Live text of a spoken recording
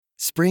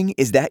Spring,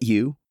 is that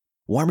you?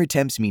 Warmer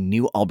temps mean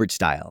new Allbirds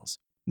styles.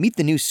 Meet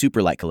the new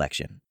Superlight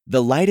collection,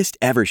 the lightest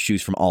ever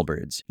shoes from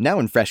Allbirds, now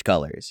in fresh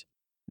colors.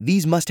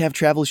 These must-have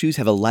travel shoes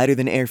have a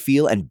lighter-than-air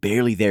feel and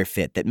barely there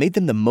fit that made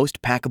them the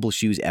most packable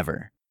shoes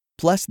ever.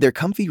 Plus, they're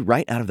comfy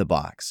right out of the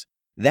box.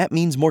 That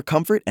means more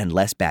comfort and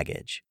less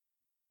baggage.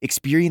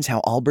 Experience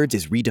how Allbirds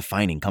is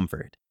redefining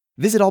comfort.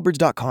 Visit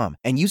allbirds.com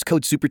and use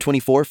code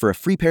SUPER24 for a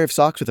free pair of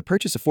socks with a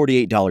purchase of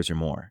 $48 or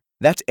more.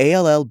 That's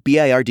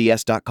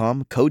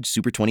ALLBIRDS.com, code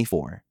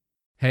SUPER24.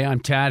 Hey, I'm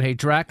Tad. Hey,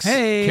 Drex.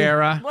 Hey.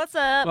 Kara. What's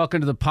up? Welcome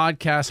to the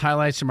podcast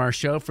highlights from our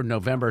show for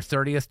November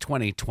 30th,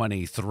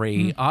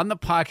 2023. On the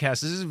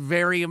podcast, this is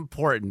very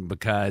important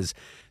because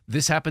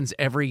this happens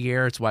every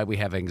year. It's why we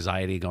have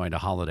anxiety going to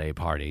holiday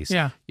parties.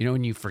 Yeah. You know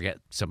when you forget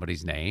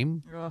somebody's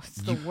name? Oh, it's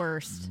the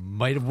worst.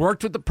 Might have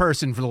worked with the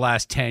person for the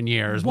last 10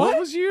 years. What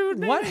was your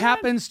name? What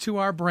happens to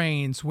our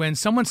brains when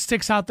someone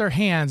sticks out their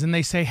hands and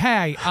they say,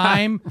 hey,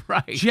 I'm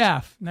Right.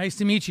 Jeff. Nice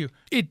to meet you.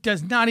 It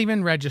does not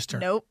even register.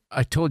 Nope.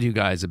 I told you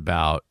guys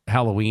about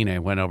Halloween. I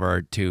went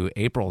over to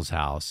April's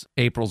house.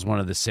 April's one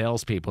of the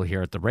salespeople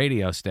here at the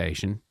radio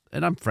station,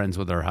 and I'm friends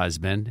with her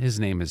husband. His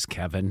name is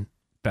Kevin,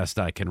 best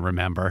I can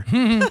remember.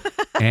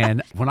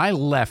 And when I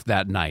left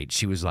that night,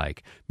 she was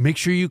like, make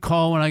sure you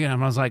call when I get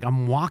home. I was like,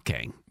 I'm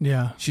walking.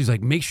 Yeah. She's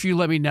like, make sure you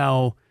let me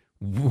know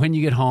when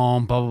you get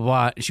home, blah, blah,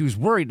 blah. She was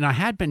worried, and I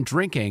had been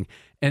drinking,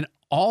 and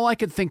all I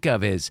could think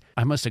of is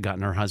I must have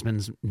gotten her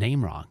husband's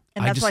name wrong.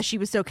 And that's why she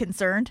was so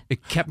concerned?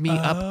 It kept me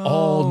up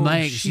all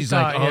night. She's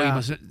thought, like, oh, yeah. you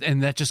must,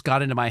 and that just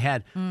got into my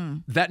head.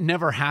 That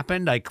never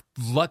happened. I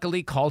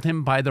luckily called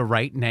him by the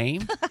right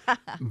name.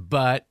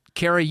 But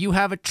Kara, you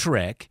have a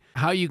trick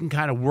how you can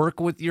kind of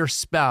work with your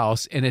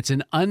spouse, and it's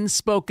an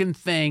unspoken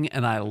thing,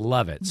 and I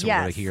love it. So we're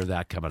going Yes. to hear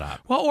that coming up.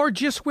 Well, or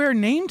just wear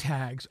name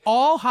tags.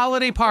 All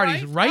holiday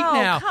parties right Oh,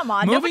 now. come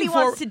on. Moving Nobody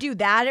wants to do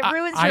that. It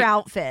ruins your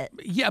outfit.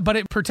 Yeah, but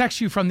it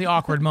protects you from the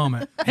awkward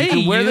moment. You Hey,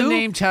 can wear the you.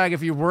 name tag.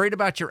 If you're worried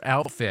about your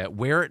outfit,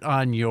 wear it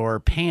on your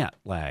pant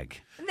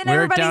leg. And then wear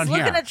it everybody's down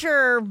looking here. at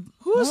your...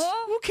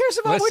 Who cares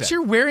about what Listen.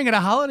 you're wearing at a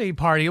holiday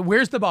party?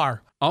 Where's the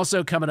bar?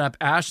 Also coming up,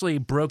 Ashley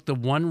broke the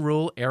one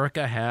rule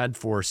Erica had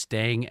for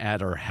staying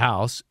at her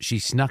house. She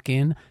snuck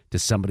in to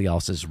somebody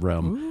else's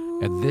room.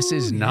 And this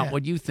is not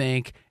what you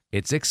think.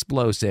 It's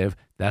explosive.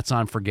 That's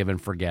on Forgive and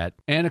Forget.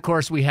 And, of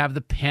course, we have the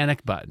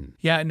panic button.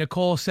 Yeah,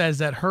 Nicole says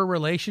that her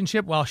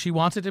relationship, while she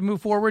wants it to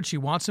move forward, she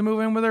wants to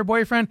move in with her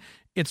boyfriend,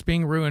 it's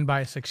being ruined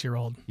by a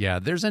 6-year-old. Yeah,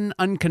 there's an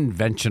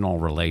unconventional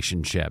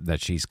relationship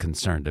that she's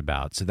concerned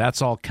about. So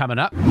that's all coming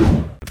up.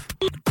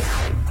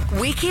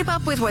 We keep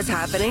up with what's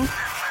happening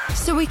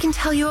so we can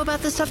tell you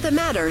about the stuff that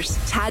matters.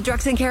 Tad,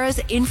 Drex, and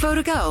Kara's Info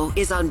to Go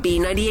is on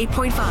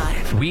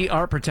B98.5. We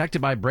are protected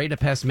by Breda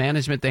Pest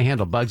Management. They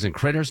handle bugs and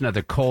critters.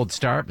 Another cold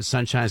start. The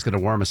sunshine's going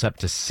to warm us up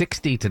to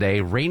 60 today.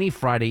 Rainy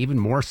Friday, even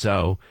more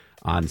so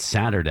on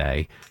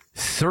Saturday.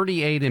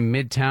 38 in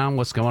Midtown.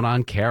 What's going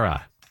on,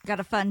 Kara? Got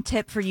a fun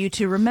tip for you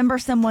to remember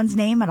someone's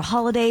name at a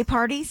holiday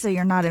party so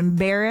you're not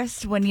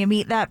embarrassed when you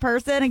meet that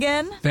person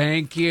again.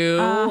 Thank you.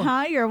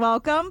 You're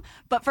welcome.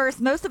 But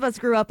first, most of us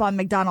grew up on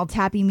McDonald's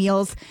Happy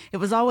Meals. It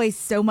was always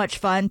so much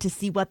fun to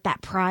see what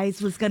that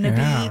prize was going to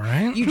be.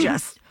 right? You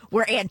just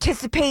were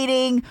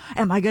anticipating,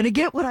 am I going to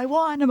get what I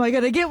want? Am I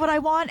going to get what I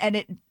want? And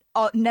it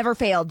never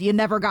failed. You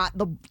never got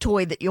the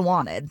toy that you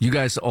wanted. You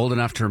guys old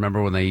enough to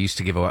remember when they used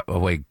to give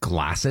away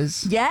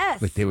glasses? Yes.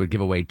 Like they would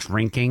give away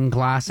drinking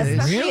glasses?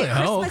 Especially Really? at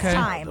Christmas Oh, okay.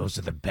 time. Those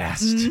are the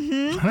best. I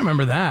don't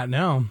remember that,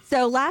 no.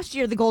 So last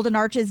year, the Golden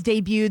Arches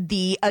debuted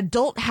the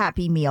adult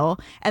Happy Meal,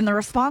 and the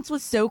response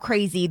was so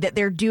crazy that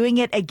they're doing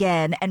it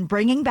again and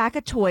bringing back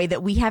a toy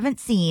that we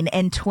haven't seen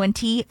in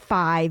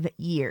 25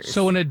 years.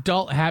 So an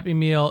adult Happy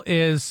Meal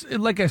is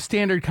like a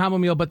standard combo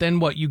meal, but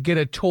then what? You get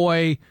a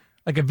toy,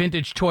 like a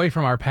vintage toy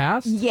from our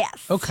past?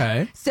 Yes.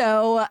 Okay.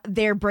 So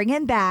they're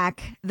bringing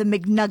back the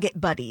McNugget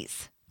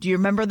Buddies. Do you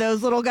remember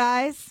those little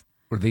guys?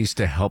 Were these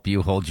to help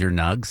you hold your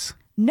nugs?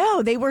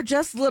 No, they were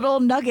just little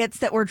nuggets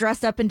that were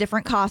dressed up in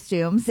different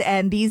costumes.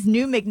 And these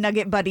new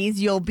McNugget Buddies,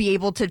 you'll be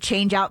able to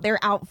change out their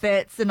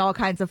outfits and all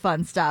kinds of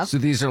fun stuff. So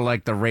these are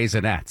like the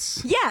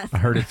Raisinettes. Yes. I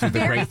heard it through the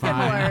Very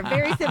grapevine. similar,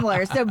 very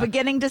similar. So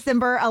beginning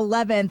December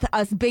 11th,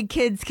 us big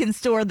kids can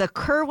store the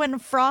Kerwin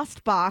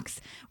Frost box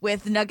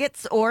with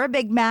nuggets or a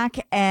Big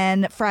Mac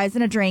and fries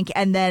and a drink,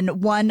 and then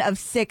one of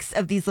 6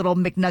 of these little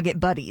McNugget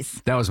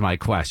Buddies. That was my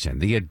question.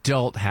 The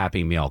adult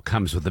Happy Meal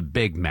comes with a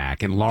Big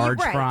Mac and large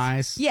Right.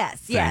 fries? Yes,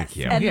 Thank yes.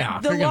 you. And Yeah,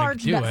 if the you're gonna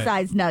large do it.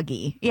 size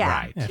nuggie. Yeah.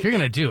 Right. Yeah, if you're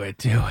going to do it,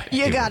 do it.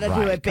 You Do got to it do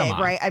right. it big, Come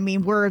on. right? I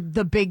mean, we're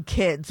the big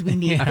kids. We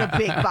need the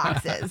big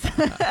boxes.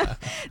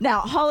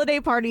 Now, holiday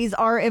parties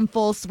are in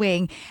full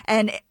swing.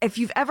 And if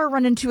you've ever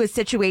run into a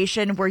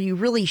situation where you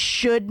really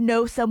should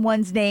know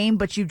someone's name,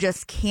 but you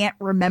just can't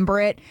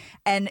remember it,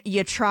 and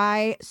you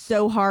try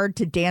so hard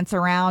to dance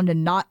around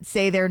and not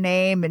say their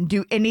name and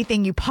do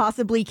anything you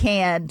possibly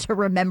can to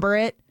remember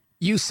it.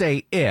 You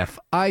say if,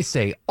 I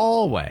say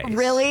always.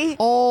 Really?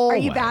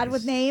 Always. Are you bad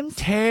with names?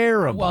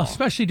 Terrible. Well,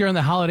 especially during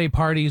the holiday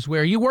parties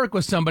where you work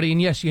with somebody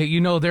and yes, you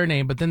know their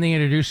name, but then they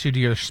introduce you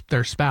to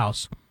their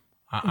spouse.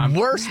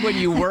 Worse when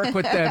you work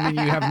with them and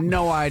you have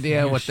no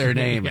idea what their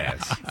name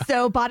is.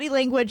 So body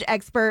language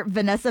expert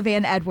Vanessa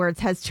Van Edwards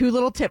has 2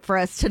 little tips for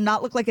us to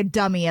not look like a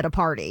dummy at a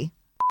party.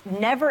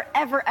 Never,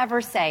 ever,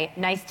 ever say,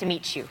 nice to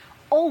meet you.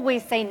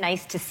 Always say,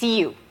 nice to see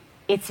you.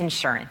 It's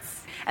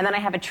insurance. And then I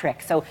have a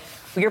trick. So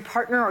for your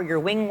partner or your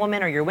wing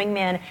woman or your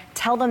wingman,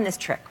 tell them this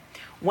trick.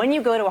 When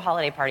you go to a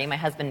holiday party, my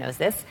husband knows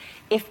this,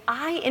 if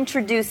I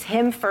introduce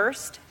him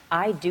first,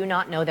 I do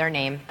not know their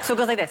name. So it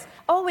goes like this.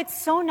 Oh, it's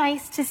so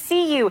nice to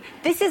see you.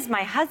 This is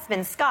my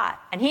husband, Scott.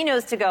 And he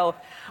knows to go,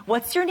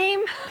 what's your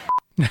name?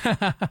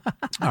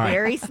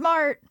 Very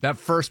smart. That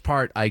first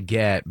part I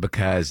get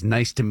because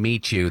nice to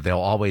meet you. They'll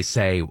always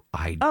say,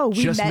 I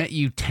just met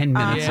you 10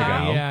 minutes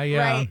ago. Yeah.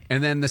 Right.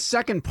 And then the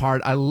second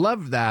part, I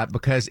love that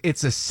because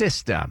it's a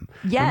system.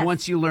 Yes. And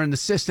once you learn the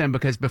system,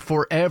 because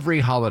before every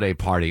holiday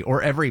party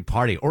or every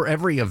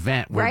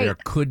event where there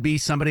could be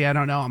somebody I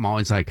don't know, I'm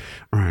always like,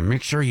 all right,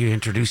 make sure you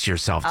introduce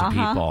yourself to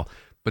people.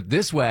 But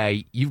this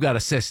way, you've got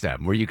a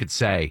system where you could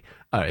say,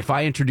 if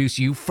I introduce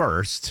you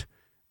first,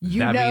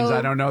 that means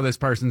I don't know this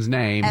person's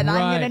name. And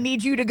I'm going to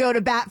need you to go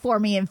to bat for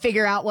me and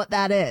figure out what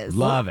that is.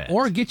 Love it.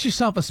 Or get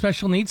yourself a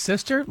special needs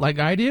sister like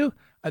I do.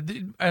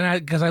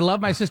 Because I love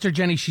my sister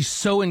Jenny. She's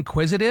so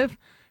inquisitive.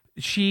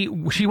 She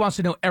wants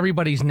to know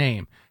everybody's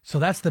name. So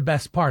that's the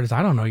best part is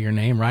I don't know your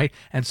name, right?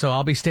 And so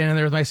I'll be standing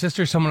there with my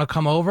sister. Someone will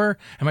come over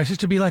and my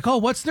sister will be like, oh,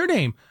 what's their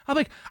name? I'm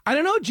like, I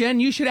don't know, Jen.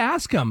 You should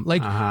ask them.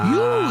 Like,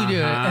 you do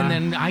it. And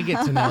then I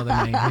get to know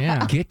the name.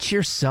 Yeah. Get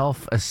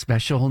yourself a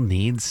special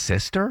needs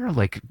sister?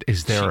 Like,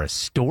 is there a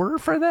store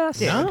for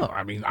this? No,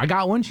 I mean, I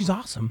got one. She's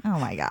awesome. Oh,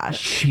 my gosh.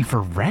 She for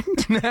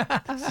rent?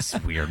 This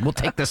is weird. We'll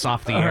take this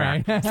off the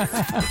air. Right.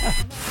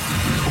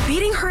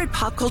 Beating her at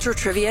pop culture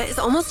trivia is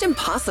almost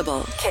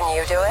impossible. Can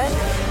you do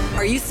it?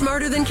 Are You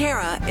Smarter Than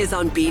Kara is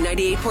on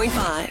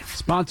B98.5.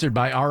 Sponsored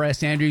by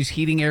R.S. Andrews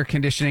Heating, Air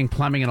Conditioning,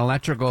 Plumbing, and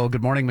Electrical.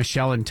 Good morning,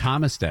 Michelle in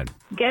Thomaston.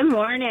 Good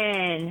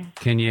morning.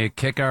 Can you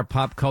kick our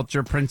pop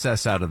culture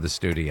princess out of the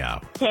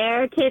studio?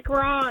 Tear, kick,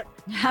 rock.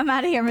 I'm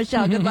out of here,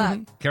 Michelle. Good luck.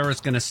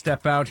 Kara's going to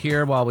step out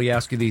here while we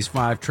ask you these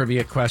 5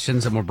 trivia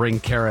questions, and we'll bring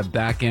Kara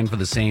back in for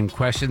the same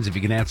questions. If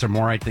you can answer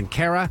more right than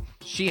Kara,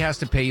 she has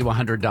to pay you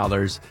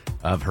 $100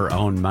 of her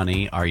own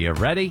money. Are you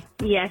ready?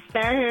 Yes,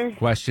 sir.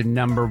 Question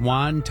number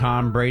 1.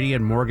 Tom Brady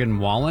and Morgan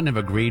Wallen have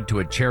agreed to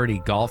a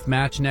charity golf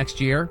match next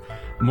year.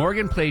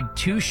 Morgan played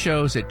 2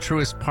 shows at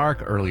Truist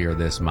Park earlier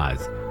this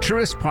month.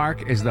 Truist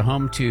Park is the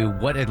home to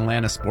what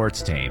Atlanta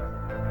sports team?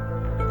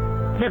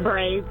 The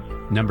Braves.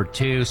 Number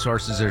 2,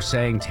 sources are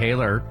saying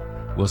Taylor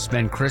will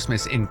spend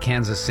Christmas in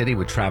Kansas City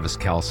with Travis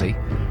Kelce.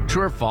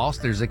 True or false,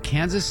 there's a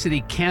Kansas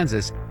City,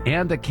 Kansas,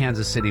 and a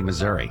Kansas City,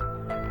 Missouri.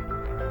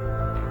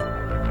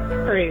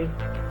 True.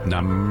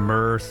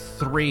 Number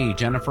 3,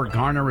 Jennifer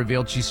Garner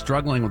revealed she's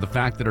struggling with the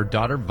fact that her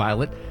daughter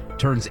Violet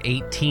turns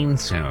 18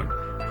 soon.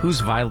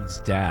 Who's Violet's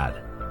dad?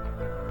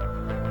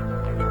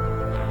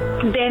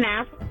 Ben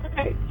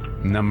Affleck.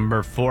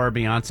 Number 4,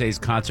 Beyonce's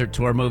concert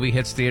tour movie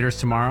hits theaters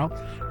tomorrow.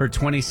 Her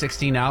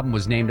 2016 album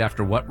was named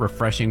after what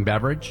refreshing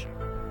beverage?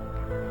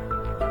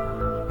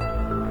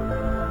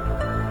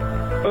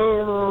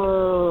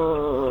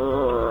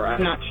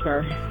 I'm not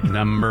sure.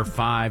 Number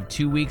 5,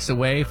 2 weeks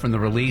away from the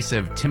release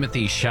of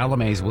Timothée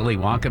Chalamet's Willy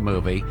Wonka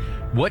movie,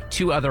 what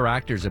 2 other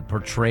actors have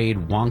portrayed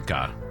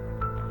Wonka?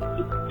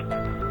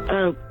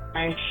 Oh,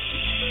 gosh.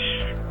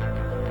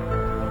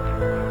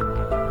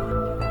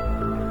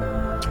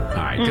 All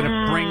right,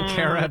 gonna bring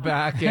Kara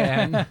back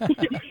in.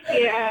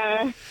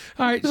 Yeah.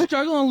 All right,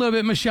 struggling a little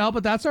bit, Michelle,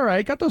 but that's all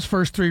right. Got those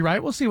first 3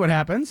 right. We'll see what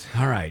happens.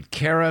 All right,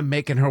 Kara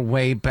making her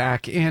way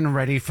back in,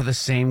 ready for the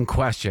same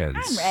questions.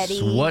 I'm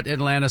ready. What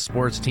Atlanta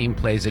sports team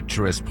plays at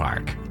Truist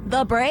Park?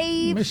 The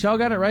Braves. Michelle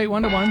got it right,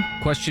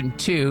 1-1. Question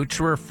 2,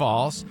 true or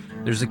false?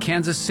 There's a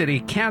Kansas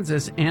City,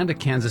 Kansas, and a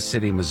Kansas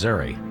City,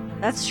 Missouri.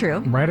 That's true.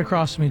 Right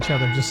across from each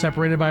other, just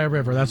separated by a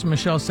river. That's what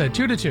Michelle said.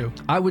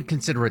 2-2. I would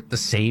consider it the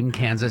same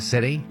Kansas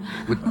City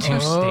with 2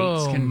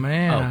 states.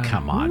 Man. Oh,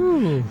 come on.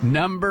 Ooh.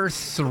 Number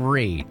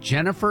 3,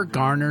 Jennifer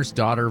Garner's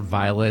daughter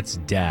Violet's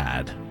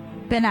dad.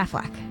 Ben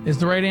Affleck. Is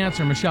the right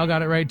answer. Michelle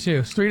got it right, too.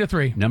 It's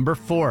 3-3. Number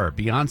 4,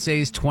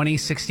 Beyonce's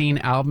 2016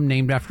 album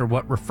named after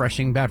what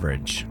refreshing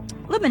beverage?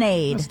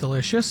 Lemonade. That's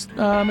delicious.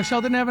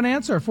 Michelle didn't have an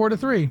answer.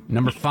 4-3.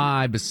 Number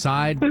 5,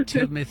 beside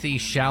Timothée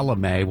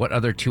Chalamet, what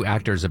other 2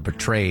 actors have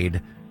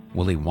portrayed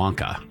Willy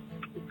Wonka?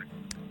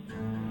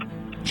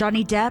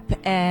 Johnny Depp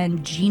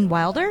and Gene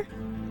Wilder.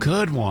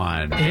 Good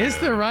one. Is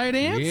the right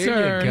answer.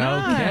 Here you go,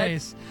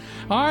 Nice.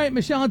 All right,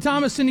 Michelle and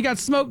Thomason, you got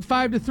smoked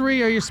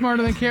 5-3. Are you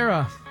smarter than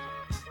Kara?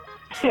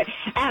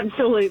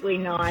 Absolutely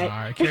not. All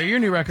right, Kara, your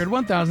new record,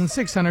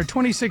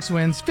 1,626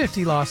 wins,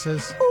 50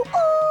 losses. Ooh,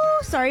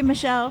 ooh. Sorry,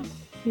 Michelle.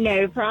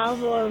 No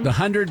problem. The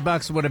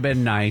 $100 would have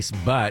been nice,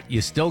 but you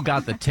still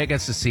got the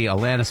tickets to see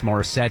Alanis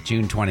Morissette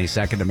June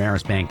 22nd at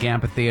Marist Bank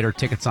Amphitheater.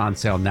 Tickets on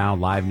sale now,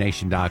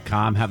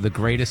 livenation.com. Have the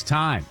greatest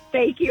time.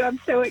 Thank you. I'm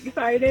so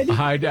excited.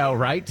 I know,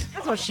 right?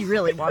 That's what she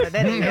really wanted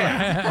anyway.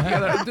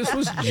 Yeah, this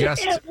was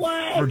just It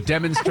was. for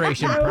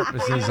demonstration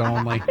purposes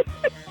only.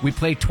 We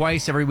play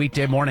twice every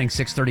weekday morning,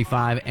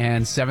 6:35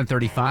 and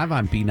 7:35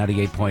 on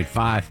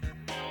B98.5.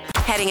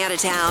 Heading out of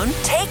town?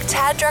 Take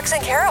Tad, Drex,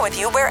 and Kara with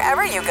you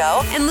wherever you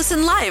go and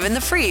listen live in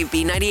the free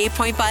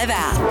B98.5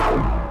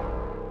 app.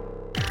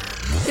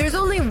 There's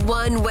only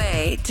one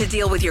way to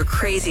deal with your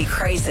crazy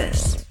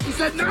crisis. He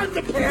said not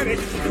to panic.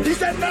 He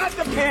said not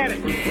to panic.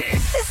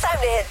 It's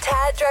time to hit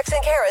Tad, Drex,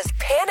 and Kara's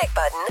panic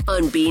button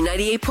on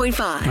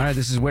B98.5. All right,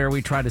 this is where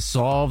we try to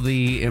solve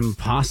the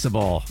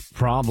impossible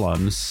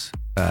problems.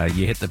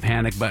 You hit the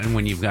panic button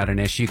when you've got an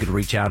issue. You could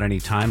reach out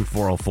anytime,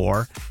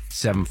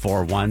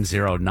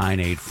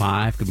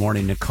 404-741-0985. Good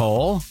morning,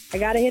 Nicole. I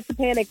gotta hit the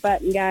panic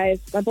button, guys.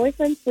 My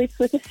boyfriend sleeps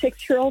with a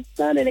 6-year-old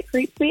son, and it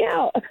creeps me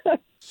out.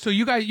 So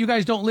you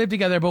guys don't live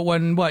together, but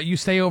when you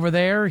stay over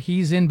there,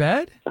 he's in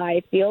bed?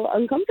 I feel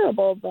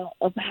uncomfortable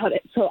about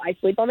it, so I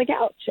sleep on the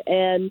couch.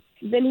 And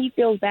then he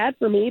feels bad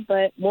for me,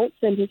 but won't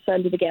send his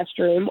son to the guest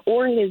room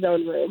or his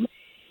own room.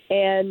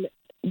 And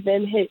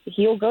then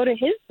he'll go to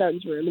his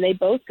son's room, and they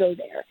both go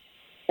there.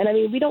 And, I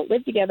mean, we don't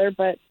live together,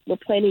 but we're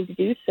planning to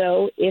do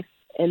so if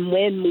and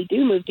when we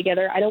do move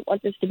together. I don't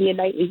want this to be a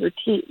nightly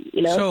routine,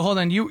 you know? So, hold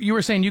on. You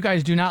were saying you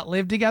guys do not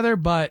live together,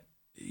 but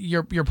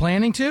you're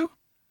planning to?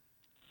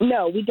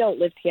 No, we don't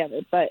live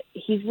together, but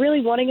he's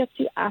really wanting us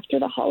to after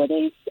the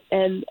holidays,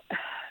 and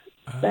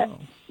that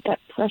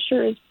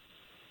pressure is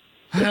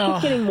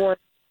just getting more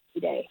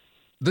every day.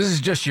 This is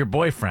just your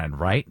boyfriend,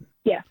 right?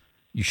 Yeah.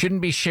 You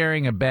shouldn't be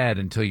sharing a bed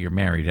until you're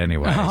married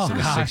anyway. So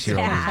the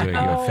 6-year-old is doing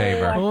you a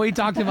favor. Well, we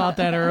talked about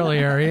that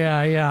earlier.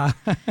 Yeah.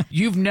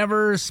 You've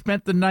never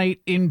spent the night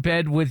in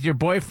bed with your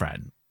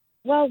boyfriend?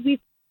 Well, we've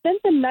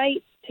spent the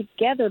night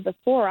together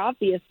before,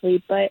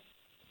 obviously, but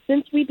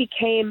since we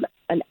became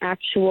an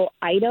actual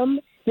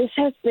item, this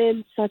has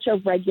been such a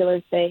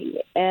regular thing.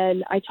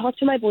 And I talked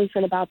to my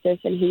boyfriend about this,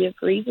 and he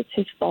agrees it's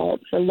his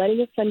fault for letting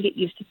his son get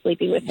used to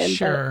sleeping with him.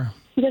 Sure.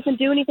 But he doesn't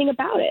do anything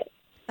about it.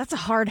 That's a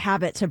hard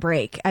habit to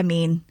break. I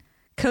mean,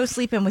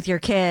 co-sleeping with your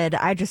kid,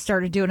 I just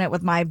started doing it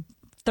with my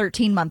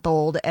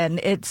 13-month-old, and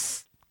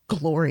it's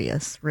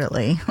glorious,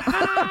 really.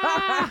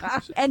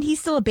 And he's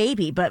still a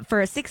baby, but for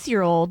a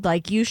 6-year-old,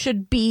 like, you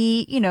should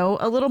be,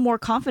 a little more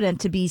confident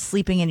to be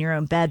sleeping in your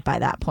own bed by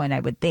that point, I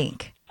would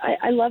think.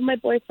 I love my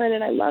boyfriend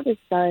and I love his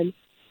son,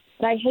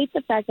 but I hate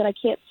the fact that I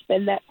can't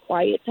spend that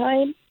quiet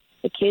time,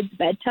 the kid's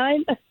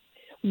bedtime,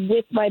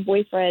 with my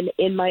boyfriend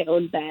in my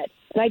own bed.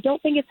 And I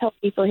don't think it's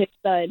healthy for his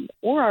son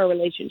or our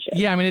relationship.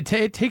 Yeah, I mean,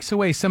 it takes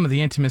away some of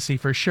the intimacy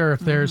for sure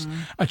if there's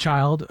a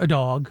child, a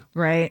dog.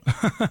 Right.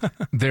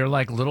 They're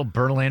like little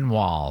Berlin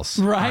walls,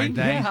 right? Aren't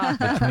they? Yeah.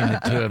 Between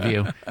the two of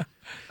you.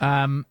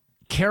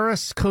 Kara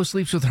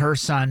co-sleeps with her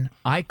son.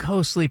 I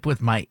co-sleep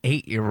with my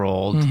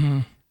 8-year-old. Mm-hmm.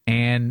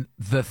 And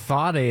the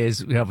thought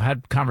is, I've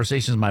had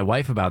conversations with my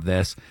wife about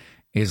this,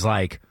 is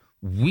like,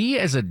 we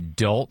as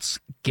adults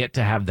get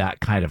to have that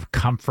kind of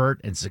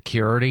comfort and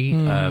security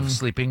of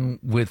sleeping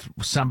with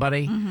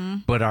somebody. Mm-hmm.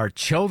 But our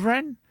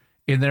children,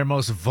 in their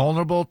most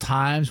vulnerable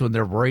times when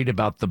they're worried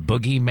about the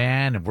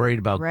boogeyman and worried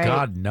about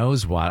God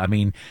knows what. I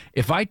mean,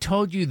 if I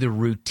told you the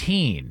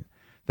routine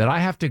that I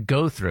have to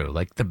go through,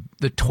 like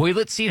the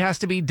toilet seat has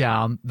to be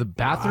down, the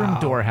bathroom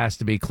door has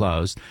to be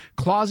closed,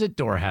 closet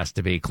door has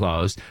to be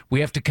closed. We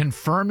have to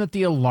confirm that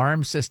the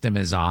alarm system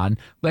is on.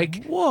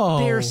 Like, whoa,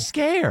 they're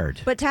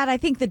scared. But Tad, I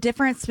think the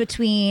difference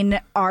between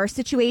our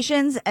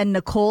situations and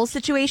Nicole's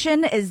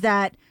situation is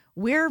that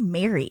we're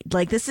married.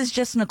 Like, this is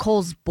just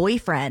Nicole's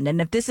boyfriend.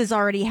 And if this is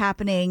already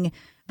happening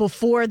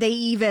before they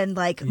even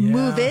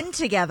move in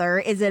together,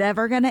 is it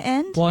ever going to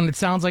end? Well, and it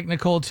sounds like,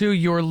 Nicole, too,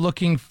 you're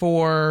looking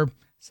for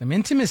some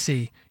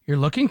intimacy. You're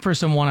looking for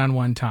some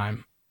one-on-one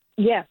time.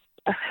 Yes,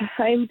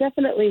 I'm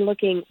definitely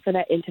looking for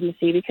that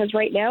intimacy because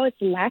right now it's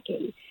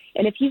lacking.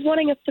 And if he's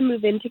wanting us to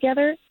move in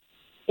together,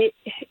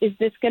 is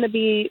this going to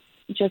be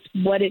just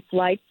what it's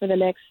like for the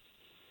next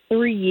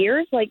 3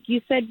 years? Like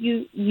you said,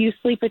 you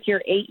sleep with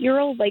your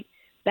 8-year-old. Like,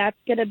 that's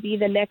going to be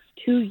the next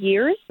 2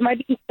 years? Am I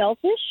being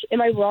selfish?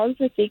 Am I wrong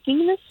for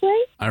thinking this way?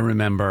 I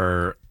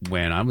remember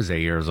when I was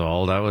 8 years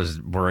old, I was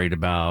worried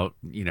about,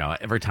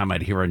 every time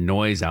I'd hear a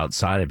noise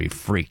outside, I'd be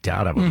freaked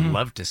out. I would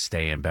love to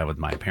stay in bed with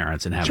my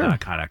parents and have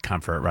that kind of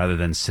comfort rather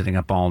than sitting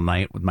up all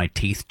night with my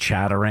teeth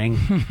chattering,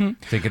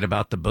 thinking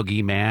about the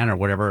boogeyman or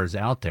whatever is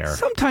out there.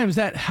 Sometimes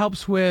that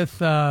helps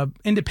with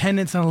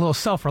independence and a little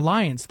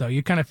self-reliance, though.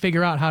 You kind of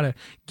figure out how to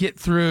get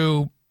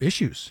through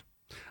issues.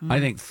 I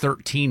think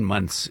 13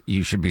 months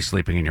you should be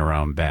sleeping in your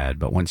own bed,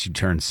 but once you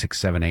turn 6,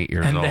 7, 8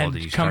 years old,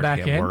 you start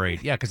to get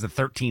worried. Yeah, because the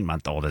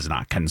 13-month-old is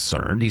not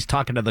concerned. He's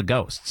talking to the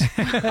ghosts. Stop.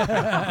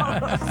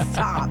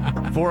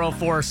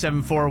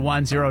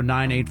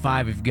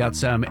 404-741-0985 if you've got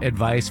some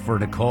advice for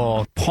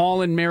Nicole.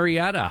 Paul and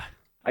Marietta.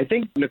 I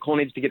think Nicole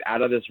needs to get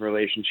out of this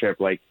relationship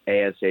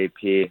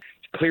ASAP.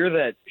 Clear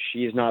that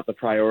she's not the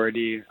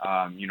priority.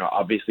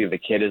 Obviously the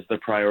kid is the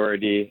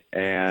priority,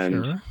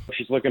 and if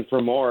she's looking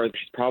for more,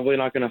 she's probably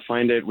not going to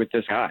find it with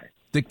this guy.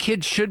 The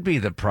kid should be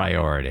the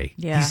priority.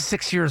 Yeah. He's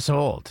 6 years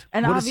old.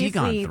 And what has he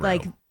gone obviously,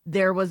 through?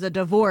 there was a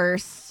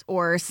divorce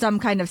or some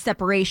kind of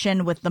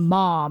separation with the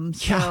mom.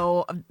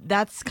 So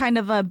that's kind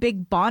of a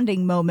big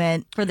bonding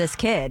moment for this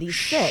kid. He's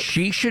 6.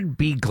 She should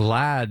be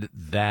glad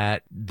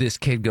that this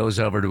kid goes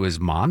over to his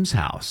mom's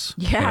house.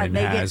 Yeah, and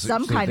they get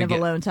some kind of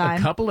alone time.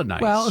 A couple of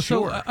nights. Well,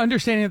 sure. so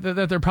understanding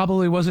that there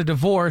probably was a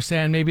divorce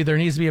and maybe there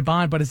needs to be a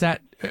bond, but is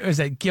that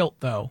guilt,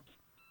 though?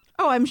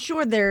 Oh, I'm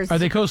sure there's... Are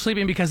they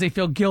co-sleeping because they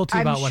feel guilty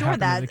about what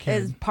happened to the kid? I'm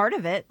sure that is part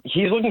of it.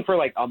 He's looking for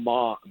like a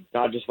mom,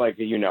 not just like,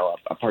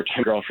 a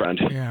part-time girlfriend.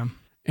 Yeah.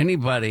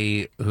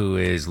 Anybody who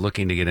is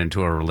looking to get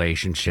into a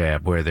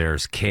relationship where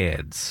there's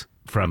kids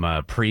from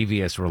a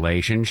previous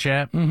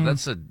relationship,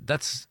 it's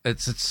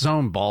its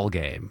own ball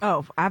game.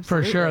 Oh,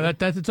 absolutely. For sure.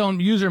 That's its own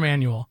user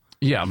manual.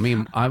 Yeah, I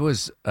mean, I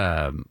was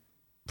 5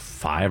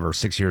 or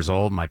 6 years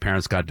old. My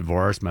parents got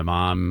divorced. My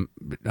mom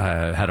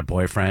had a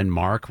boyfriend,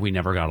 Mark. We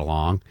never got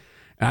along.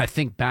 And I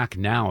think back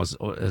now as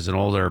an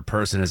older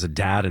person, as a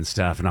dad and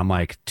stuff, and I'm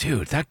like,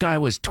 dude, that guy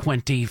was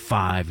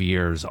 25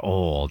 years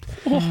old.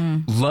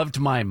 Loved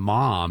my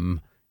mom,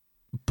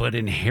 but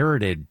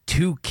inherited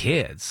 2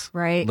 kids.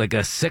 Right. Like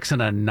a 6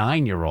 and a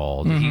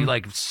 9-year-old. He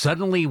like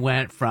suddenly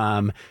went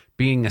from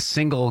being a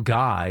single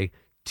guy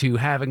to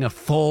having a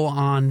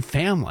full-on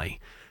family.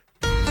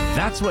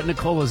 That's what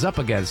Nicole is up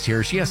against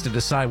here. She has to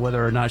decide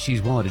whether or not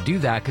she's willing to do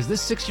that, because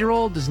this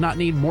 6-year-old does not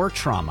need more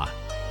trauma.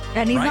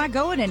 And he's not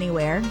going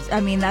anywhere.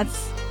 I mean,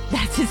 that's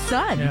his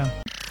son. Yeah.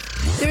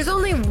 There's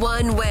only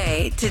one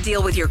way to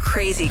deal with your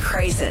crazy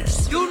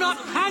crisis. Do not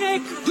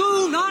panic!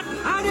 Do not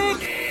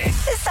panic!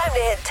 It's time to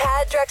hit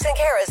Tad, Drex, and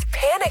Kara's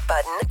panic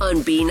button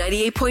on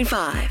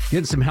B98.5.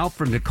 Getting some help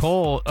from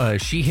Nicole.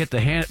 She hit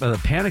the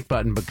panic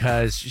button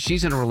because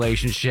she's in a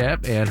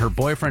relationship and her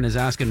boyfriend is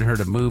asking her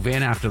to move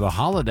in after the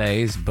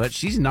holidays, but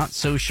she's not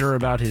so sure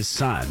about his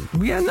son.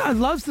 Yeah, no,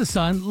 loves the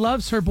son,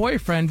 loves her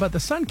boyfriend, but the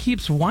son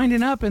keeps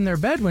winding up in their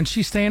bed when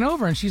she's staying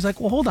over, and she's like,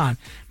 well, hold on.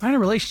 Am I in a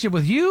relationship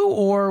with you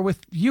or with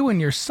you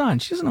and your son?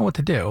 She doesn't know what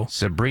to do.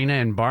 Sabrina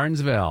in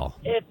Barnesville.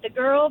 If the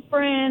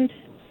girlfriend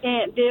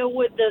can't deal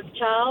with the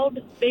child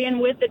being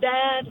with the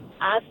dad,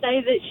 I say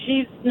that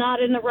she's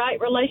not in the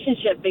right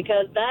relationship,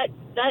 because that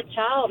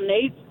child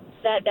needs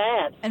that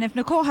dad. And if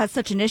Nicole has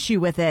such an issue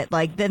with it,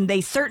 then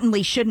they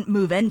certainly shouldn't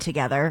move in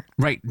together.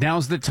 Right.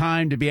 Now's the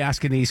time to be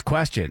asking these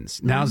questions.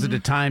 Now's the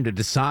time to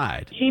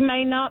decide. She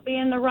may not be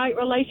in the right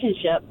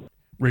relationship.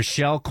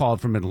 Rochelle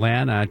called from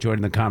Atlanta,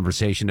 joining the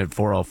conversation at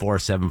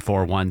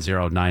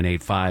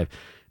 404-741-0985.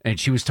 And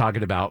she was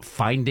talking about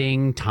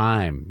finding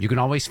time. You can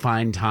always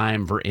find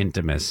time for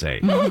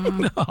intimacy.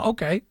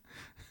 Okay.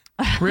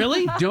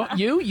 Really? Don't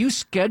you? You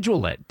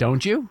schedule it,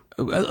 don't you?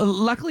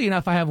 Luckily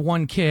enough, I have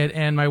one kid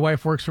and my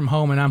wife works from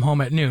home and I'm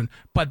home at noon.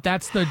 But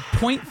that's the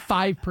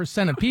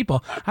 0.5% of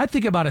people. I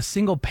think about a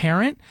single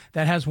parent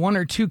that has 1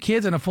 or 2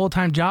 kids and a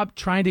full-time job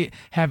trying to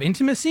have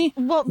intimacy.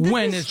 Well, this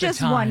when is the just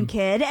time? one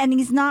kid, and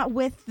he's not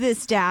with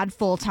this dad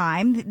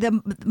full-time.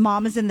 The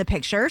mom is in the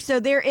picture. So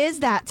there is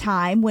that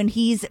time when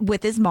he's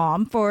with his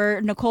mom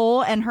for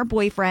Nicole and her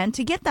boyfriend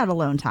to get that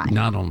alone time.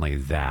 Not only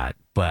that,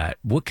 but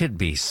what could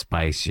be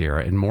spicier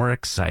and more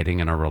exciting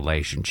in a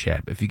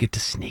relationship if you get to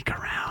sneak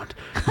around?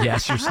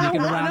 Yes, you're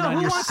sneaking around on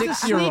Who your wants to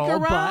 6-year-old, sneak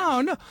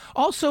around?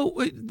 Also,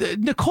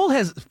 Nicole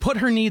has put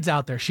her needs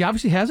out there. She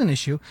obviously has an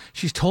issue.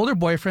 She's told her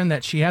boyfriend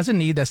that she has a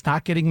need that's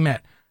not getting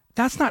met.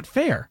 That's not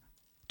fair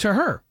to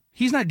her.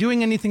 He's not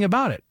doing anything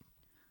about it.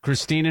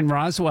 Christine in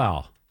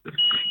Roswell.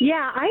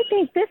 Yeah, I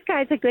think this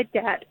guy's a good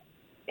dad.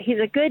 He's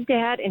a good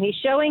dad, and he's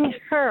showing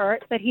her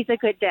that he's a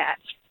good dad.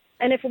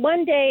 And if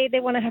one day they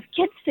want to have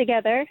kids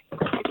together,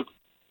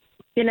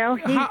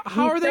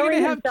 how are they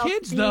going to have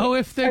kids though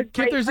if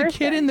there's a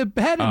kid in the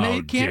bed and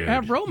they can't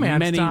have romance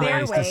Many time?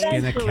 ways to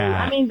skin a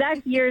cat. I mean,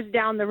 that's years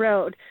down the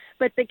road.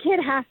 But the kid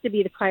has to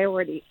be the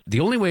priority. The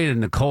only way that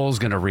Nicole's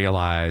going to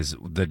realize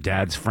the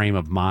dad's frame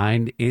of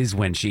mind is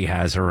when she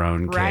has her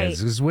own kids. Right.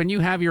 Because when you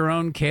have your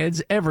own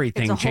kids,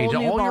 everything It's a whole changes.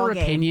 new All your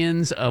ballgame.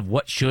 opinions of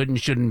what should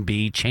and shouldn't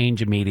be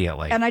change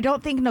immediately. And I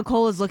don't think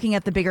Nicole is looking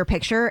at the bigger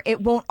picture.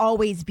 It won't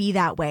always be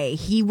that way.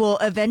 He will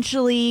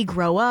eventually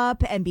grow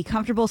up and be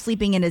comfortable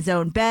sleeping in his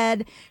own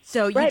bed.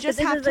 So you Right, just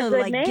but this have is a to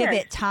good give man.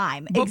 it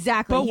time. But-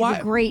 Exactly. but He's why,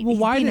 a great. well,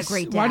 why he's being does, a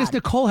great dad. why does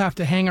Nicole have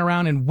to hang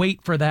around and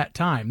wait for that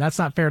time? That's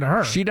not fair to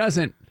her. She doesn't.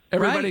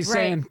 Everybody's Right.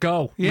 saying,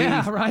 go. yeah,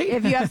 leave. right?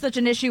 If you have such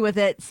an issue with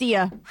it, see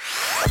ya.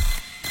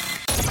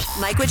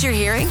 Like what you're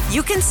hearing?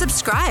 You can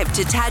subscribe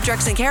to Tad,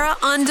 Drex, and Kara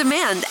on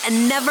demand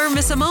and never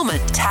miss a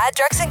moment. Tad,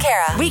 Drex, and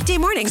Kara. Weekday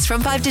mornings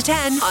from 5 to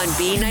 10 on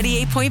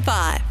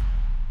B98.5.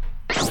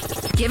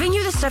 Giving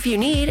you the stuff you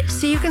need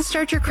so you can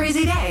start your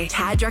crazy day.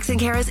 Tad, Drex, and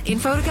Kara's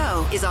Info to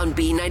Go is on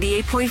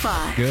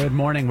B98.5. Good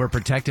morning. We're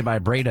protected by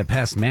Breda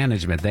Pest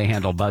Management. They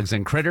handle bugs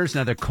and critters.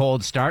 Another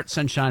cold start.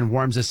 Sunshine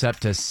warms us up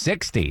to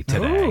 60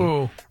 today.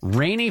 Ooh.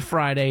 Rainy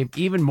Friday,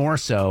 even more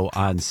so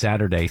on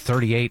Saturday.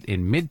 38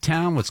 in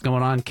Midtown. What's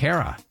going on,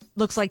 Kara?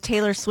 Looks like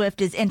Taylor Swift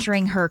is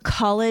entering her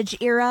college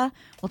era.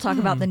 We'll talk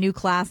about the new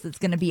class that's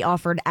going to be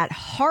offered at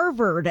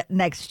Harvard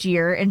next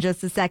year in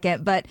just a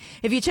second. But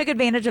if you took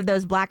advantage of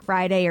those Black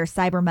Friday or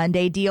Cyber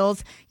Monday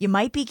deals, you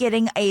might be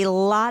getting a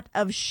lot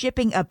of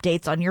shipping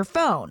updates on your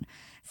phone.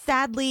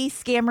 Sadly,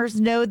 scammers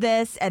know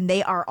this, and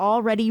they are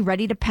already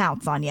ready to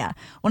pounce on you.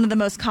 One of the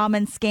most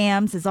common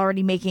scams is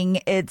already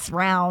making its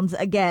rounds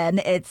again.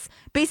 It's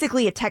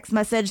basically a text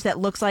message that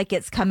looks like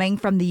it's coming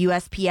from the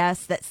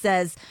USPS that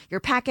says your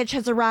package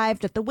has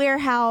arrived at the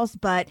warehouse,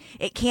 but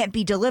it can't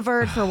be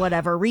delivered for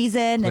whatever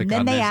reason. And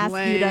then they ask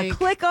you to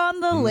click on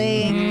the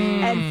link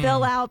and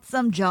fill out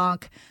some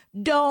junk.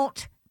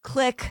 Don't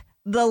click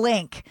the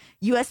link.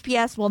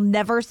 USPS will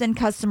never send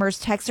customers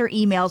texts or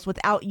emails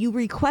without you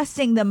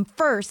requesting them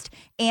first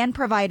and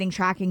providing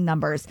tracking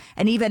numbers.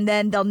 And even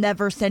then, they'll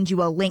never send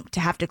you a link to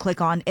have to click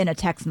on in a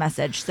text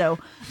message. So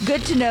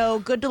good to know,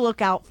 good to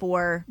look out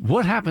for.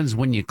 What happens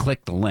when you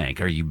click the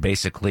link? Are you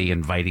basically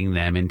inviting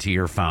them into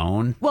your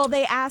phone? Well,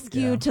 they ask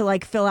you to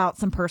fill out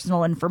some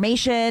personal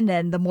information,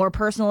 and the more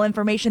personal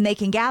information they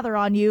can gather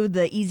on you,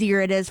 the easier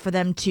it is for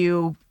them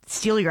to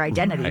steal your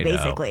identity,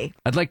 basically.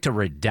 I'd like to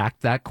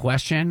redact that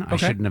question. I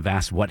shouldn't have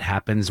asked what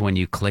happens when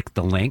you click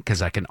the link,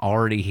 because I can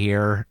already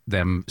hear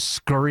them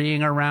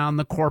scurrying around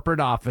the corporate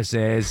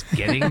offices,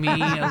 getting me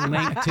a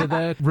link to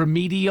the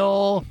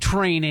remedial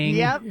training.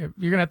 Yep. You're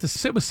going to have to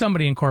sit with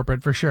somebody in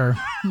corporate for sure.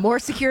 More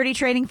security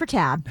training for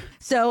Tab.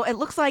 So it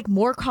looks like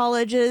more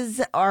colleges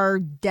are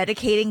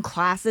dedicating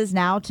classes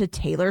now to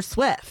Taylor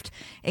Swift,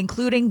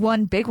 including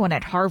one big one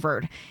at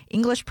Harvard.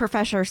 English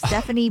professor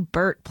Stephanie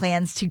Burt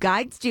plans to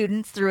guide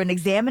students through an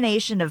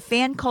examination of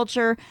fan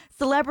culture,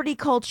 celebrity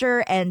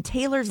culture, and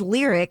Taylor's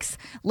lyrics,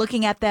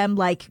 looking at them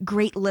like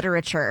great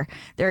literature.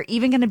 They're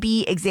even going to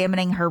be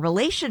examining her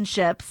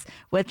relationships,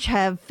 which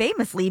have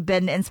famously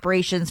been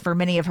inspirations for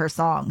many of her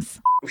songs.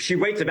 She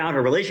writes about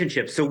her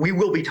relationships, so we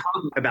will be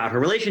talking about her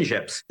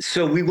relationships.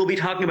 So we will be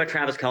talking about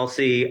Travis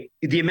Kelce.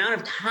 The amount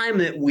of time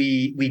that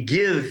we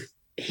give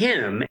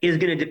him is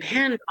going to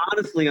depend,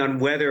 honestly, on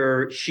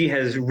whether she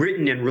has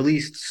written and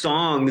released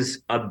songs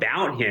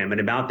about him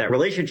and about that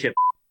relationship.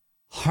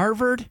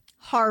 Harvard?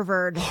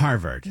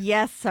 Harvard.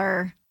 Yes,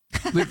 sir.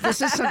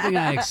 This is something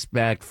I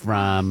expect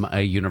from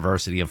a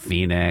University of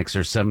Phoenix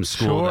or some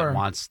school that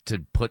wants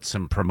to put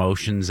some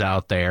promotions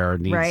out there,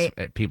 needs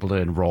people to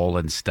enroll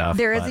and stuff.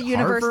 There is a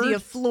University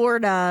of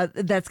Florida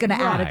that's going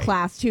to add a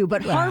class too,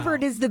 but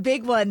Harvard is the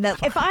big one.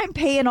 That if I'm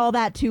paying all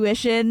that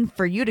tuition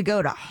for you to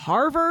go to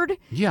Harvard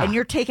and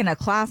you're taking a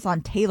class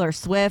on Taylor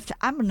Swift,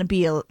 I'm going to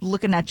be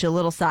looking at you a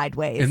little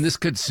sideways. And this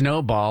could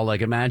snowball. Like,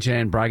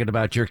 imagine bragging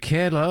about your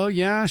kid. Oh,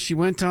 yeah, she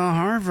went to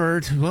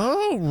Harvard.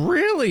 Oh,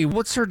 really?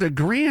 What's her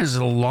degree? Is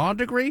it a law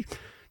degree?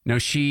 No,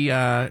 she's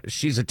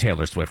a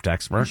Taylor Swift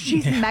expert.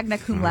 She's magna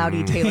cum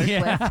laude Taylor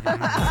Swift.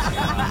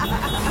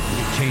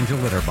 Change a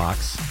litter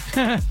box.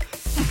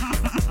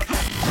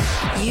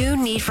 You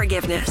need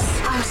forgiveness.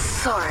 I'm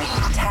sorry.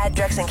 Tad,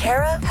 Drex, and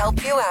Kara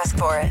help you ask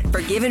for it.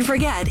 Forgive and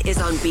Forget is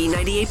on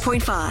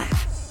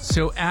B98.5.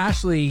 So,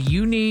 Ashley,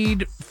 you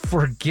need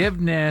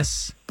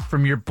forgiveness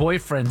from your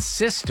boyfriend's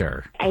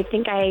sister. I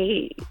think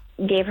I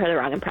gave her the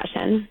wrong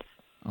impression.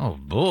 Oh,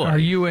 boy. Are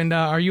you in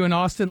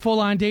Austin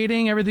full-on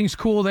dating? Everything's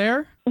cool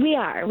there? We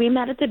are. We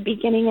met at the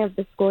beginning of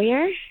the school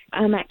year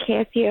at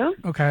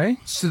KSU. Okay.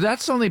 So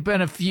that's only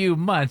been a few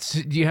months.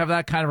 Do you have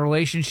that kind of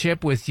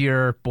relationship with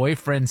your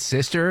boyfriend's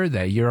sister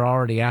that you're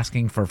already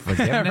asking for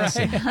forgiveness?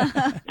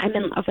 I'm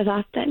in love with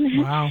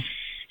Austin. Wow.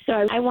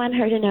 So I want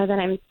her to know that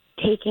I'm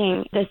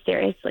taking this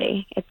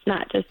seriously. It's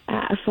not just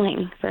a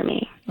fling for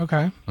me.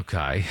 Okay.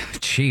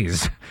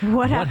 Jeez.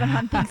 What happened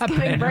on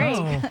Thanksgiving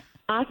break?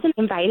 Austin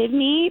invited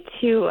me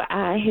to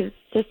his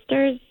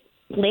sister's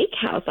lake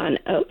house on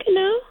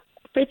Okono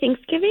for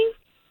Thanksgiving.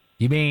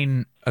 You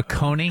mean a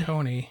coney?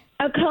 Coney.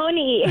 A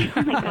coney.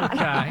 Oh, my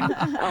God.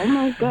 Okay. Oh,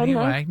 my goodness.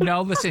 Anyway,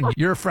 no, listen,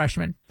 you're a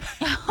freshman.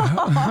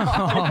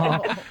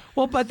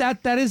 Well, but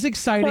that is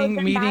exciting,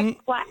 So meeting.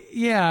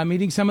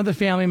 Meeting some of the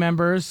family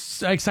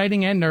members.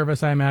 Exciting and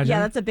nervous, I imagine.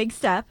 Yeah, that's a big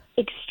step.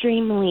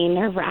 Extremely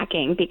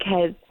nerve-wracking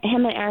because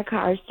him and Erica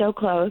are so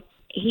close.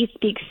 He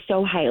speaks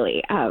so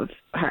highly of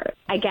her.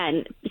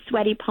 Again,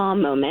 sweaty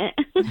palm moment.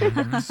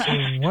 So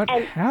what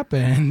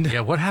happened? Yeah,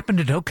 what happened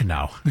at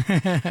Okono?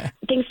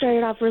 Things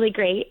started off really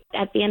great.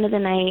 At the end of the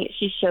night,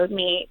 she showed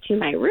me to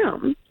my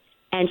room,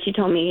 and she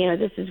told me,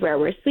 this is where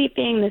we're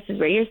sleeping. This is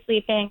where you're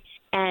sleeping.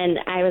 And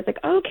I was like,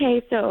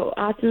 okay, so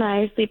Austin and I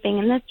are sleeping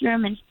in this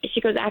room. And she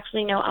goes,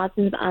 actually, no,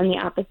 Austin's on the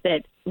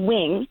opposite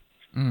wing.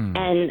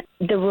 And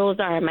the rules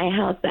are in my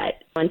house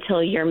that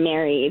until you're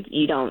married,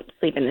 you don't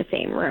sleep in the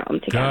same room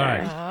together.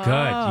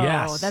 Good,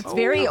 yes. That's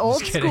very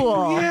old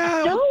school.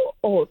 Yeah. So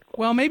old school.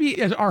 Well,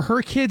 maybe, are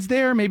her kids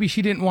there? Maybe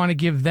she didn't want to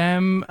give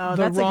them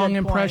the wrong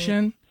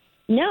impression.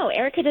 No,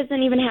 Erica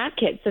doesn't even have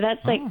kids, so that's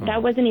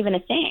that wasn't even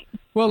a thing.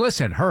 Well,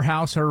 listen, her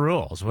house, her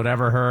rules,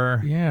 whatever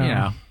her,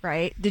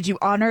 Right. Did you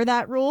honor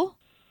that rule?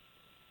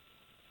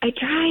 I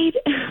tried.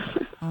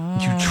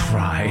 You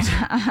tried.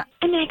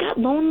 I mean, I got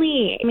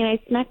lonely. I mean, I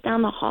snuck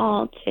down the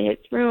hall to his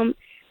room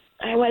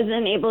I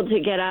wasn't able to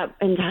get up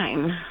in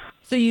time.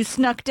 So you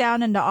snuck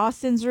down into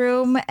Austin's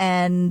room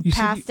and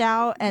passed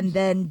out and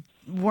then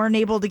weren't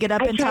able to get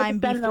up in time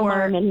before. I tried to set an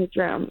alarm in his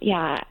room.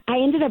 Yeah. I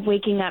ended up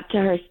waking up to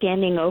her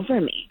standing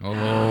over me.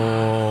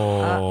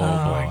 Oh,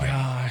 my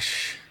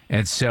gosh.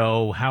 And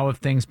so how have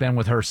things been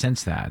with her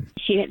since then?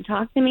 She didn't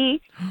talk to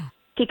me.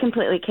 She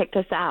completely kicked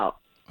us out.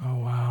 Oh,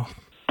 wow.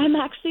 I'm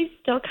actually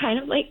still kind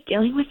of like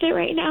dealing with it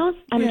right now.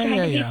 I'm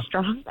trying to be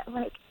strong, but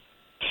like,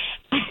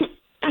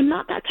 I'm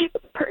not that type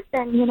of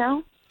person, you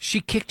know? She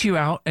kicked you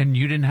out and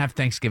you didn't have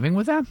Thanksgiving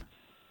with them?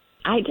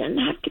 I didn't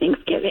have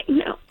Thanksgiving,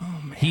 no.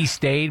 Oh, man. He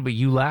stayed, but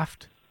you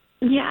left?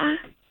 Yeah.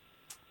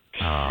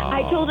 Oh.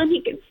 I told him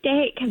he could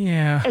stay.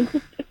 Yeah.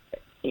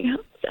 You know,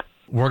 so.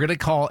 We're going to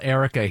call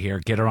Erica here,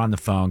 get her on the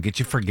phone, get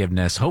you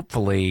forgiveness,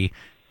 hopefully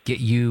get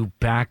you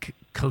back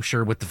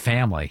kosher with the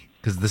family,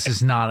 because this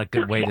is not a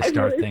good way to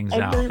start things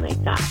out. I really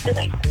like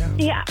that.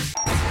 Yeah.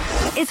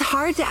 It's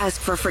hard to ask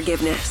for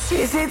forgiveness.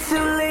 Is it too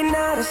late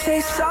now to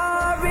say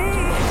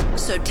sorry?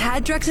 So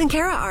Tad, Drex, and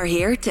Kara are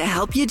here to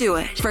help you do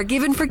it.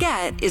 Forgive and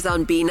Forget is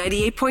on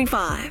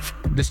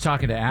B98.5. Just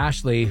talking to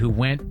Ashley, who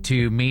went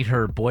to meet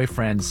her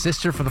boyfriend's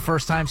sister for the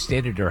first time,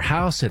 stayed at her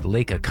house at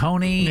Lake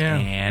Oconee,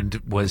 and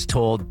was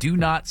told, do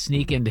not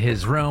sneak into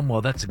his room.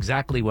 Well, that's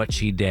exactly what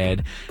she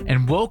did,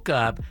 and woke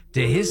up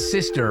to his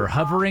sister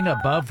hovering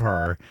above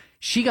her.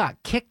 She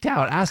got kicked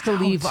out, asked to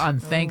leave on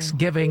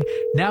Thanksgiving.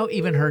 Now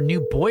even her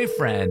new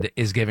boyfriend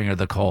is giving her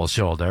the cold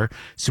shoulder.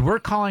 So we're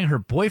calling her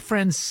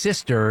boyfriend's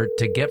sister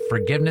to get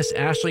forgiveness.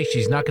 Ashley,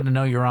 she's not going to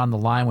know you're on the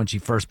line when she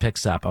first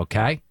picks up,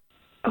 okay?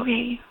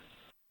 Okay.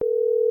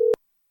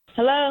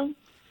 Hello?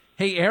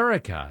 Hey,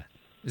 Erica.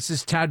 This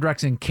is Tad,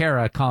 Drex, and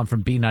Kara calling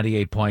from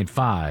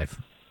B98.5.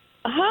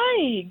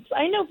 Hi.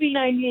 I know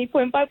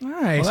B98.5.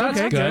 Nice. Well, that's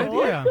okay, good. good.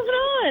 What's Yeah.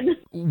 going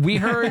on? We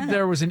heard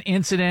there was an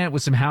incident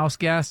with some house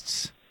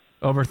guests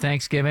over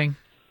Thanksgiving.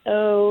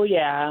 Oh,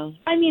 yeah.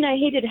 I mean, I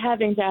hated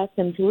having to ask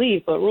them to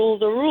leave, but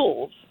rules are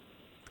rules.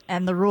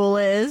 And the rule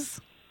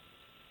is?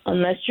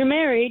 Unless you're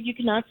married, you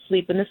cannot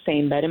sleep in the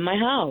same bed in my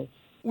house.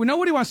 Well,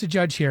 nobody wants to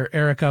judge here,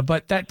 Erica,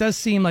 but that does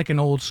seem like an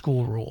old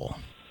school rule.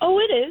 Oh,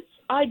 it is.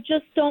 I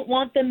just don't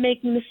want them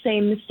making the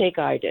same mistake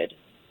I did.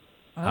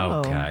 Oh.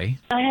 Okay.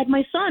 I had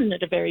my son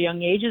at a very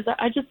young age.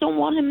 I just don't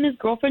want him and his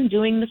girlfriend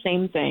doing the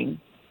same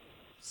thing.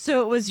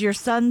 So it was your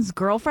son's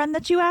girlfriend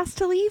that you asked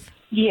to leave?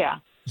 Yeah.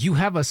 You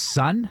have a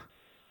son?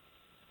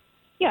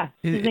 Yeah.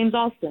 His name's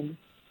Austin.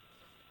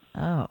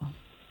 Oh,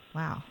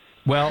 wow.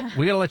 Well,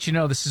 we got to let you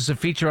know this is a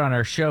feature on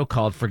our show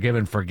called Forgive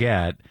and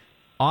Forget.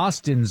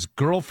 Austin's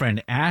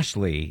girlfriend,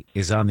 Ashley,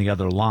 is on the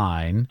other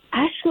line.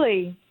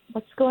 Ashley,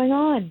 what's going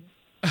on?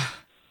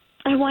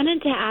 I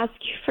wanted to ask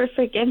you for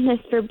forgiveness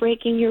for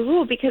breaking your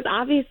rule because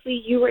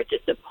obviously you were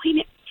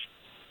disappointed.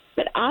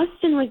 But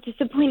Austin was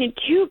disappointed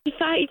too. He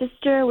thought your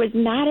sister was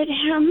mad at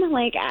him.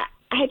 Like,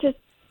 I just...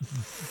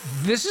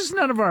 This is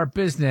none of our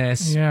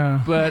business.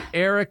 Yeah. But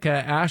Erica,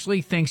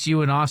 Ashley thinks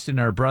you and Austin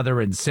are brother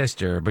and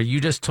sister, but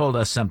you just told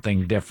us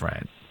something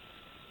different.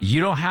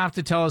 You don't have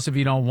to tell us if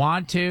you don't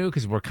want to,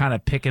 because we're kind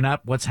of picking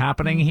up what's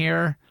happening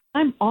here.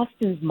 I'm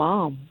Austin's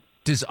mom.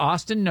 Does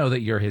Austin know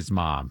that you're his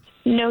mom?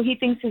 No, he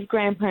thinks his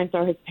grandparents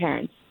are his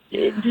parents.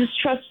 Just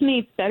trust me,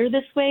 it's better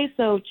this way,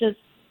 so just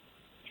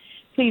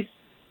please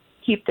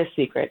keep this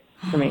secret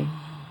for me.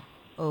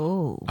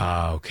 Oh.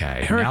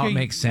 Okay. Erica, now it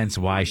makes sense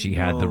why she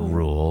had the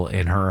rule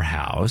in her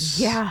house.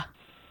 Yeah.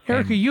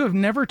 Erica, you have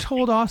never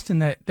told Austin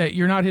that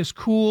you're not his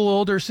cool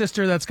older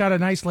sister that's got a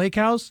nice lake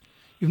house?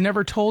 You've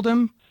never told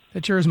him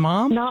that you're his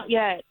mom? Not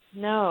yet,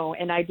 no,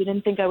 and I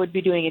didn't think I would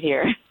be doing it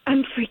here.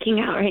 I'm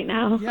freaking out right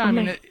now. Yeah, I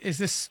mean, is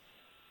this...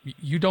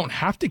 You don't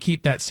have to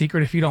keep that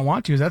secret if you don't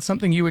want to. Is that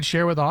something you would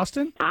share with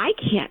Austin? I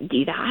can't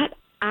do that.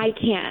 I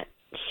can't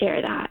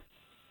share that.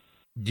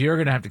 You're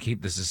going to have to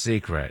keep this a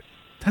secret.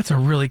 That's a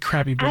really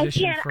crappy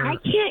position I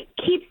can't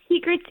keep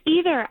secrets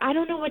either. I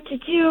don't know what to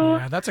do.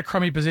 Yeah, that's a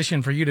crummy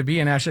position for you to be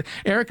in, Ashley.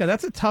 Erica,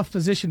 that's a tough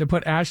position to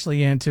put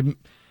Ashley in, to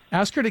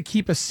ask her to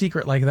keep a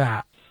secret like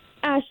that.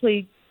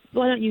 Ashley,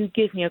 why don't you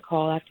give me a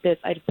call after this?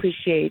 I'd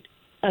appreciate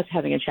us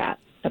having a chat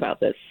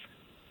about this.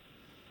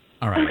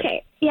 All right.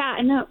 Okay. Yeah,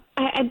 no,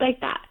 I'd like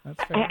that.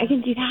 I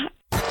can do that.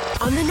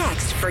 On the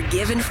next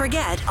Forgive and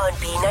Forget on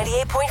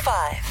B98.5.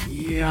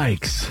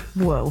 Yikes.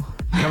 Whoa.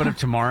 Coming up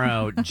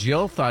tomorrow,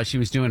 Jill thought she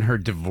was doing her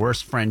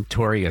divorced friend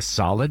Tori a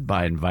solid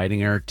by inviting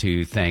her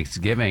to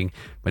Thanksgiving,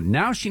 but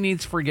now she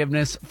needs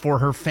forgiveness for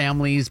her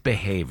family's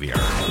behavior.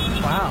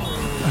 Wow.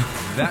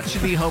 That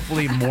should be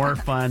hopefully more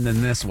fun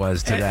than this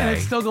was today. And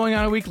it's still going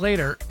on a week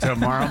later.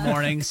 Tomorrow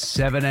morning,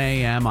 7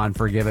 a.m. on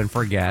Forgive and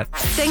Forget.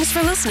 Thanks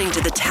for listening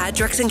to the Tad,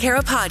 Drex, and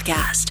Kara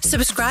podcast.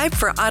 Subscribe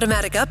for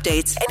automatic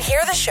updates and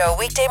hear the show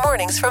weekday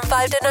mornings from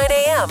 5 to 9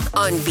 a.m.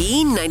 on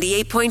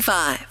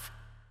B98.5.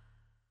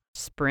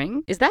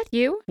 Spring? Is that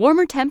you?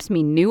 Warmer temps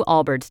mean new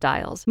Allbirds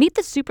styles. Meet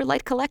the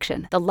Superlight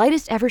Collection, the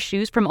lightest ever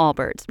shoes from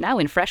Allbirds, now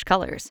in fresh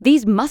colors.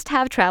 These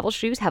must-have travel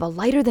shoes have a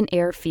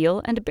lighter-than-air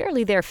feel and a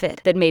barely-there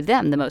fit that made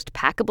them the most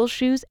packable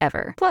shoes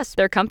ever. Plus,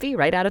 they're comfy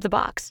right out of the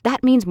box.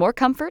 That means more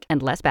comfort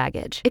and less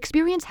baggage.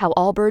 Experience how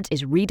Allbirds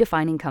is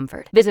redefining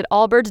comfort. Visit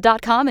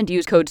allbirds.com and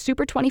use code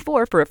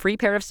SUPER24 for a free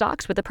pair of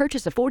socks with a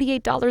purchase of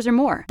 $48 or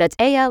more. That's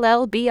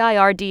ALLBIRDS.com,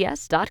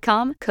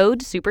 code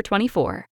SUPER24.